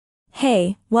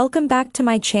Hey, welcome back to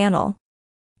my channel.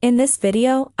 In this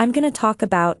video, I'm gonna talk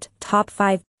about top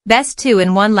 5 best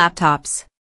 2-in-1 laptops.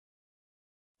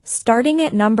 Starting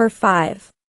at number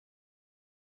 5.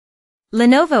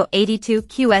 Lenovo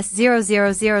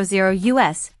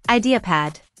 82QS0000US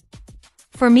IdeaPad.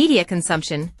 For media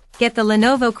consumption, get the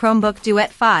Lenovo Chromebook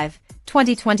Duet 5,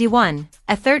 2021,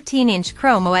 a 13-inch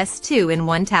Chrome OS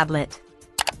 2-in-1 tablet.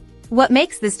 What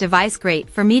makes this device great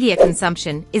for media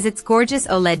consumption is its gorgeous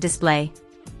OLED display.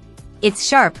 It's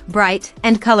sharp, bright,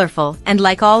 and colorful, and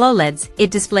like all OLEDs,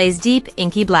 it displays deep,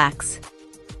 inky blacks.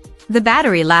 The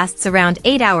battery lasts around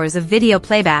 8 hours of video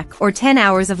playback or 10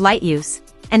 hours of light use,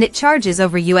 and it charges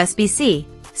over USB-C,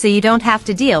 so you don't have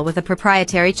to deal with a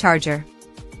proprietary charger.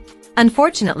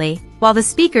 Unfortunately, while the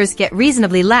speakers get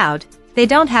reasonably loud, they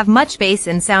don't have much bass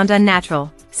and sound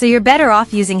unnatural, so you're better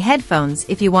off using headphones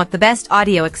if you want the best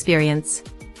audio experience.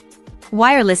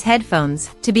 Wireless headphones,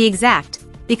 to be exact,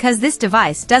 because this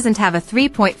device doesn't have a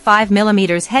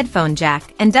 3.5mm headphone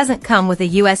jack and doesn't come with a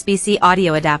USB-C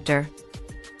audio adapter.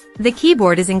 The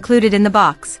keyboard is included in the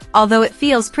box, although it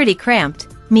feels pretty cramped,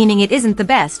 meaning it isn't the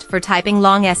best for typing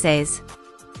long essays.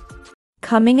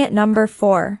 Coming at number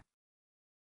 4.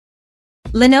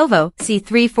 Lenovo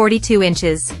C3 42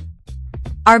 inches.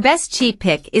 Our best cheap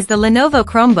pick is the Lenovo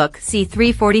Chromebook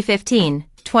C3 4015,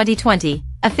 2020,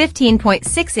 a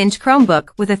 15.6-inch Chromebook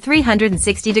with a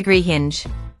 360-degree hinge.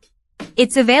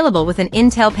 It's available with an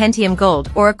Intel Pentium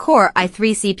Gold or a Core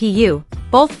i3 CPU,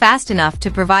 both fast enough to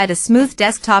provide a smooth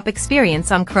desktop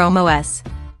experience on Chrome OS.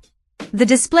 The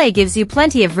display gives you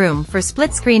plenty of room for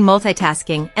split-screen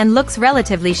multitasking and looks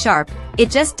relatively sharp.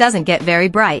 It just doesn't get very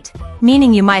bright,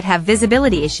 meaning you might have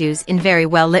visibility issues in very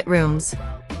well-lit rooms.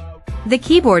 The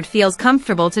keyboard feels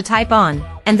comfortable to type on,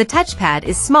 and the touchpad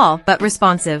is small but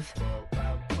responsive.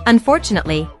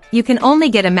 Unfortunately, you can only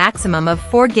get a maximum of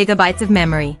 4 GB of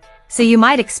memory, so you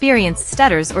might experience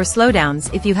stutters or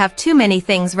slowdowns if you have too many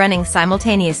things running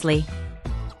simultaneously.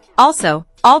 Also,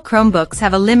 all Chromebooks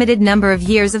have a limited number of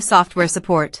years of software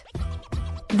support.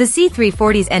 The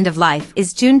C340's end of life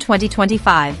is June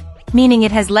 2025, meaning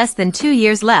it has less than 2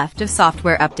 years left of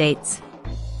software updates.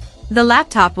 The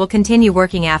laptop will continue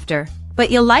working after,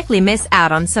 but you'll likely miss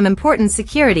out on some important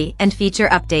security and feature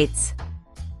updates.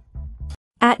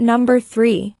 At number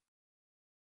 3.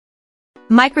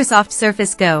 Microsoft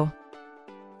Surface Go.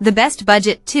 The best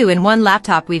budget 2-in-1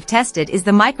 laptop we've tested is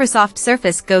the Microsoft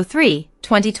Surface Go 3,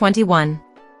 2021.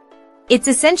 It's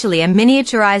essentially a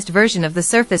miniaturized version of the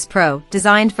Surface Pro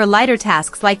designed for lighter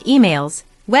tasks like emails,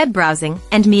 web browsing,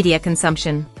 and media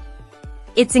consumption.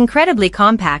 It's incredibly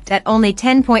compact at only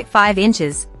 10.5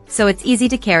 inches, so it's easy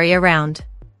to carry around.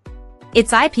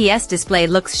 Its IPS display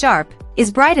looks sharp,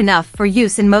 is bright enough for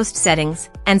use in most settings,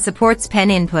 and supports pen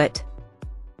input.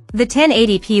 The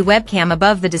 1080p webcam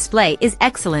above the display is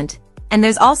excellent, and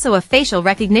there's also a facial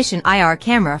recognition IR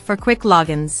camera for quick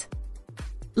logins.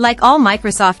 Like all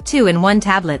Microsoft 2-in-1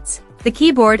 tablets, the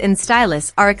keyboard and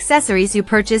stylus are accessories you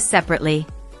purchase separately.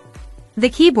 The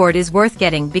keyboard is worth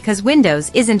getting because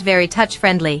Windows isn't very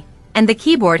touch-friendly, and the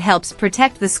keyboard helps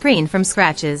protect the screen from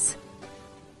scratches.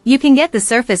 You can get the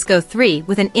Surface Go 3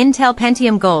 with an Intel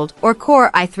Pentium Gold or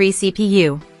Core i3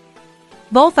 CPU.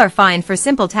 Both are fine for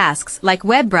simple tasks like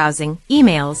web browsing,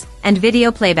 emails, and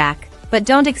video playback, but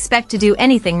don't expect to do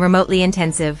anything remotely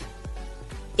intensive.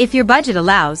 If your budget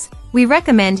allows, we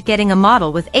recommend getting a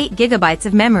model with 8 GB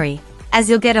of memory, as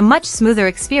you'll get a much smoother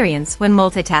experience when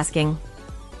multitasking.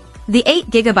 The 8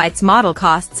 GB model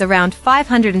costs around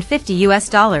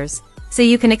 $550, so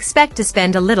you can expect to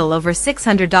spend a little over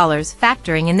 $600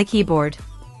 factoring in the keyboard.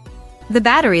 The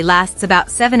battery lasts about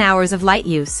 7 hours of light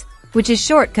use, which is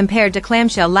short compared to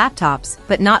clamshell laptops,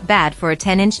 but not bad for a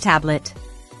 10-inch tablet.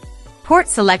 Port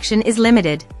selection is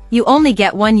limited. You only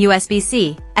get one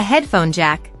USB-C, a headphone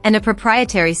jack, and a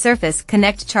proprietary Surface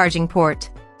Connect charging port.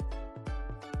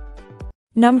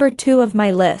 Number 2 of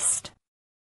my list.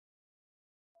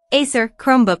 Acer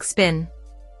Chromebook Spin.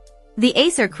 The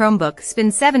Acer Chromebook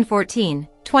Spin 714,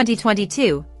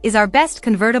 2022, is our best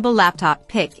convertible laptop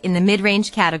pick in the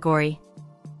mid-range category.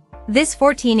 This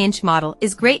 14-inch model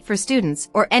is great for students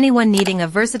or anyone needing a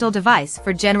versatile device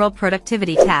for general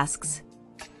productivity tasks.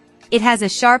 It has a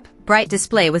sharp, bright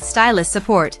display with stylus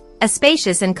support, a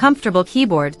spacious and comfortable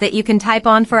keyboard that you can type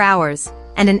on for hours,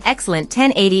 and an excellent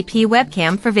 1080p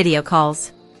webcam for video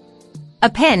calls. A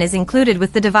pen is included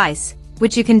with the device,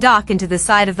 which you can dock into the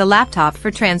side of the laptop for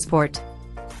transport.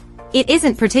 It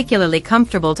isn't particularly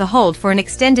comfortable to hold for an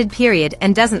extended period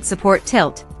and doesn't support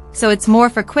tilt, so it's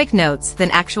more for quick notes than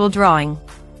actual drawing.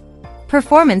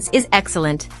 Performance is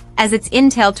excellent, as its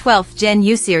Intel 12th Gen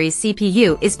U-series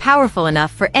CPU is powerful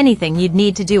enough for anything you'd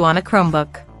need to do on a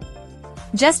Chromebook.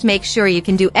 Just make sure you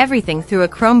can do everything through a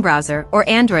Chrome browser or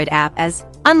Android app as,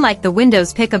 unlike the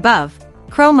Windows pic above,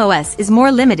 Chrome OS is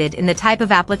more limited in the type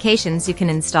of applications you can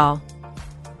install.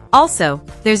 Also,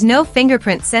 there's no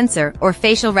fingerprint sensor or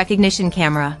facial recognition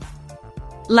camera.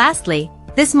 Lastly,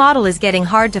 this model is getting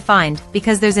hard to find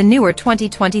because there's a newer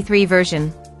 2023 version.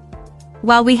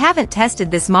 While we haven't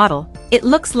tested this model, it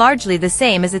looks largely the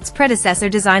same as its predecessor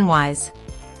design-wise.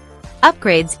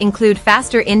 Upgrades include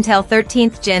faster Intel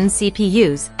 13th Gen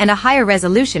CPUs and a higher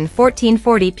resolution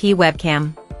 1440p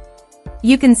webcam.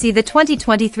 You can see the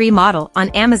 2023 model on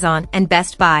Amazon and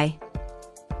Best Buy.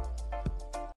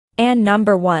 And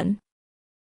number 1.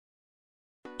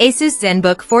 ASUS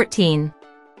Zenbook 14.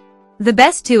 The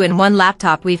best 2-in-1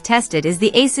 laptop we've tested is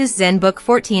the ASUS Zenbook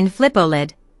 14 Flip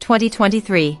OLED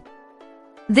 2023.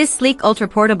 This sleek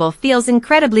ultra-portable feels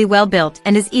incredibly well built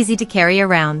and is easy to carry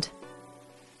around.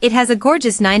 It has a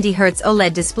gorgeous 90Hz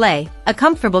OLED display, a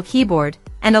comfortable keyboard,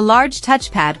 and a large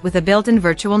touchpad with a built-in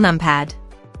virtual numpad.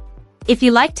 If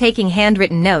you like taking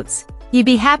handwritten notes, you'd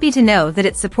be happy to know that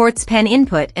it supports pen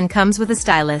input and comes with a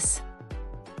stylus.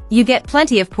 You get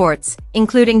plenty of ports,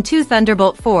 including 2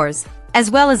 Thunderbolt 4s, as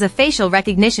well as a facial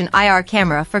recognition IR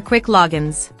camera for quick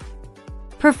logins.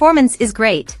 Performance is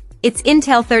great. Its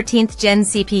Intel 13th Gen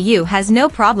CPU has no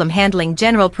problem handling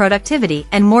general productivity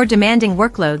and more demanding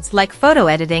workloads like photo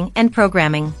editing and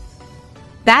programming.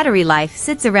 Battery life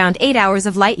sits around 8 hours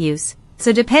of light use,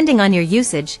 so depending on your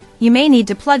usage, you may need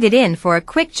to plug it in for a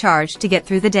quick charge to get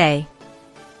through the day.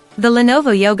 The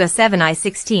Lenovo Yoga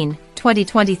 7i16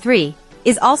 2023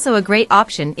 is also a great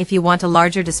option if you want a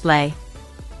larger display.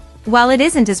 While it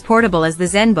isn't as portable as the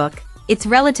Zenbook, it's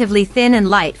relatively thin and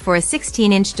light for a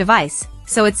 16-inch device,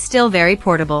 so it's still very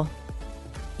portable.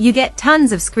 You get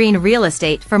tons of screen real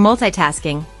estate for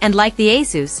multitasking, and like the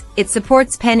ASUS, it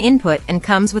supports pen input and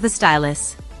comes with a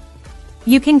stylus.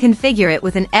 You can configure it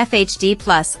with an FHD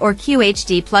Plus or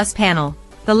QHD Plus panel.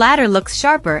 The latter looks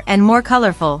sharper and more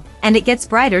colorful, and it gets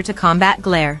brighter to combat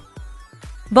glare.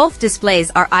 Both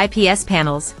displays are IPS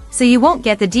panels, so you won't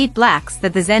get the deep blacks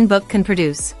that the Zenbook can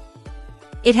produce.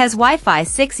 It has Wi-Fi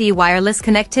 6E wireless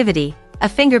connectivity, a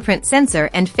fingerprint sensor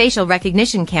and facial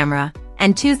recognition camera,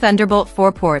 and 2 Thunderbolt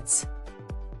 4 ports.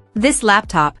 This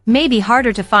laptop may be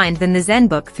harder to find than the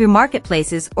Zenbook through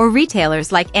marketplaces or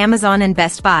retailers like Amazon and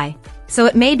Best Buy, so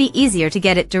it may be easier to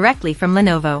get it directly from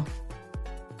Lenovo.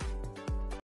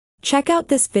 Check out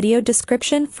this video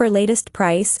description for latest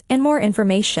price and more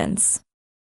informations.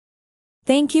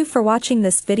 Thank you for watching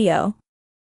this video.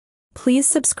 Please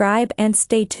subscribe and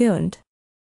stay tuned.